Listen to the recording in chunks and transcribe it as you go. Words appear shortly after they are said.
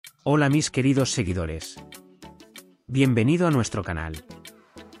Hola mis queridos seguidores. Bienvenido a nuestro canal.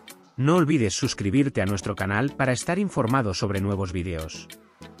 No olvides suscribirte a nuestro canal para estar informado sobre nuevos vídeos.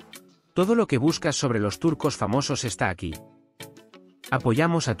 Todo lo que buscas sobre los turcos famosos está aquí.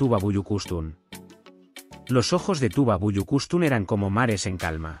 Apoyamos a Tuba Büyüküstün. Los ojos de Tuba Büyüküstün eran como mares en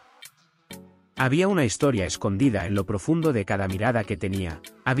calma. Había una historia escondida en lo profundo de cada mirada que tenía,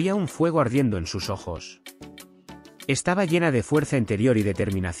 había un fuego ardiendo en sus ojos. Estaba llena de fuerza interior y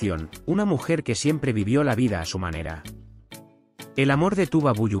determinación, una mujer que siempre vivió la vida a su manera. El amor de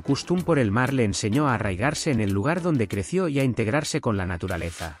Tuba Büyüküstün por el mar le enseñó a arraigarse en el lugar donde creció y a integrarse con la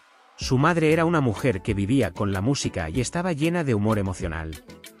naturaleza. Su madre era una mujer que vivía con la música y estaba llena de humor emocional.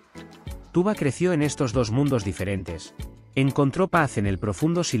 Tuba creció en estos dos mundos diferentes. Encontró paz en el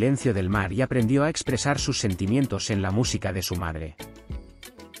profundo silencio del mar y aprendió a expresar sus sentimientos en la música de su madre.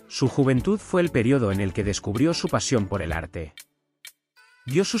 Su juventud fue el periodo en el que descubrió su pasión por el arte.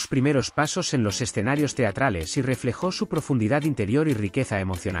 Dio sus primeros pasos en los escenarios teatrales y reflejó su profundidad interior y riqueza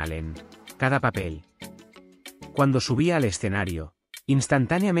emocional en cada papel. Cuando subía al escenario,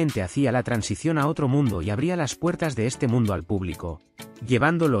 instantáneamente hacía la transición a otro mundo y abría las puertas de este mundo al público,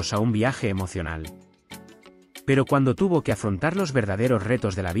 llevándolos a un viaje emocional. Pero cuando tuvo que afrontar los verdaderos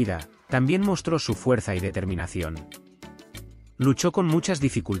retos de la vida, también mostró su fuerza y determinación. Luchó con muchas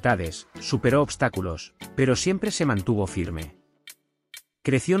dificultades, superó obstáculos, pero siempre se mantuvo firme.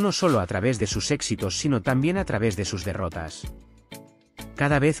 Creció no solo a través de sus éxitos sino también a través de sus derrotas.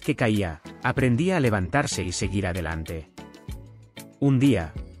 Cada vez que caía, aprendía a levantarse y seguir adelante. Un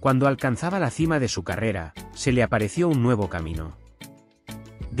día, cuando alcanzaba la cima de su carrera, se le apareció un nuevo camino.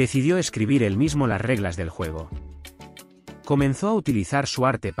 Decidió escribir él mismo las reglas del juego. Comenzó a utilizar su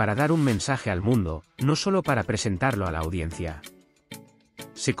arte para dar un mensaje al mundo, no solo para presentarlo a la audiencia.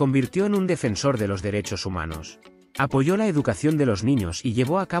 Se convirtió en un defensor de los derechos humanos. Apoyó la educación de los niños y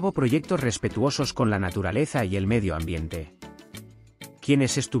llevó a cabo proyectos respetuosos con la naturaleza y el medio ambiente.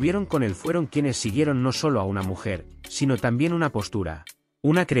 Quienes estuvieron con él fueron quienes siguieron no solo a una mujer, sino también una postura,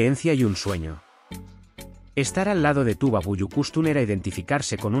 una creencia y un sueño. Estar al lado de Tuba Büyüküstün era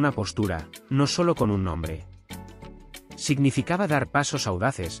identificarse con una postura, no solo con un nombre. Significaba dar pasos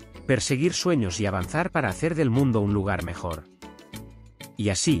audaces, perseguir sueños y avanzar para hacer del mundo un lugar mejor. Y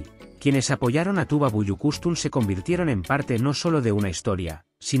así, quienes apoyaron a Tuba Büyüküstün se convirtieron en parte no solo de una historia,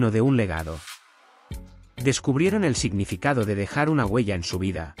 sino de un legado. Descubrieron el significado de dejar una huella en su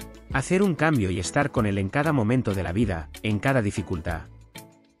vida, hacer un cambio y estar con él en cada momento de la vida, en cada dificultad.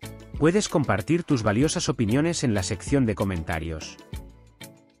 Puedes compartir tus valiosas opiniones en la sección de comentarios.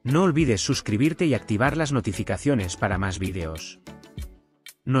 No olvides suscribirte y activar las notificaciones para más vídeos.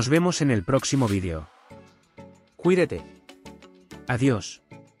 Nos vemos en el próximo vídeo. Cuídate. Adiós.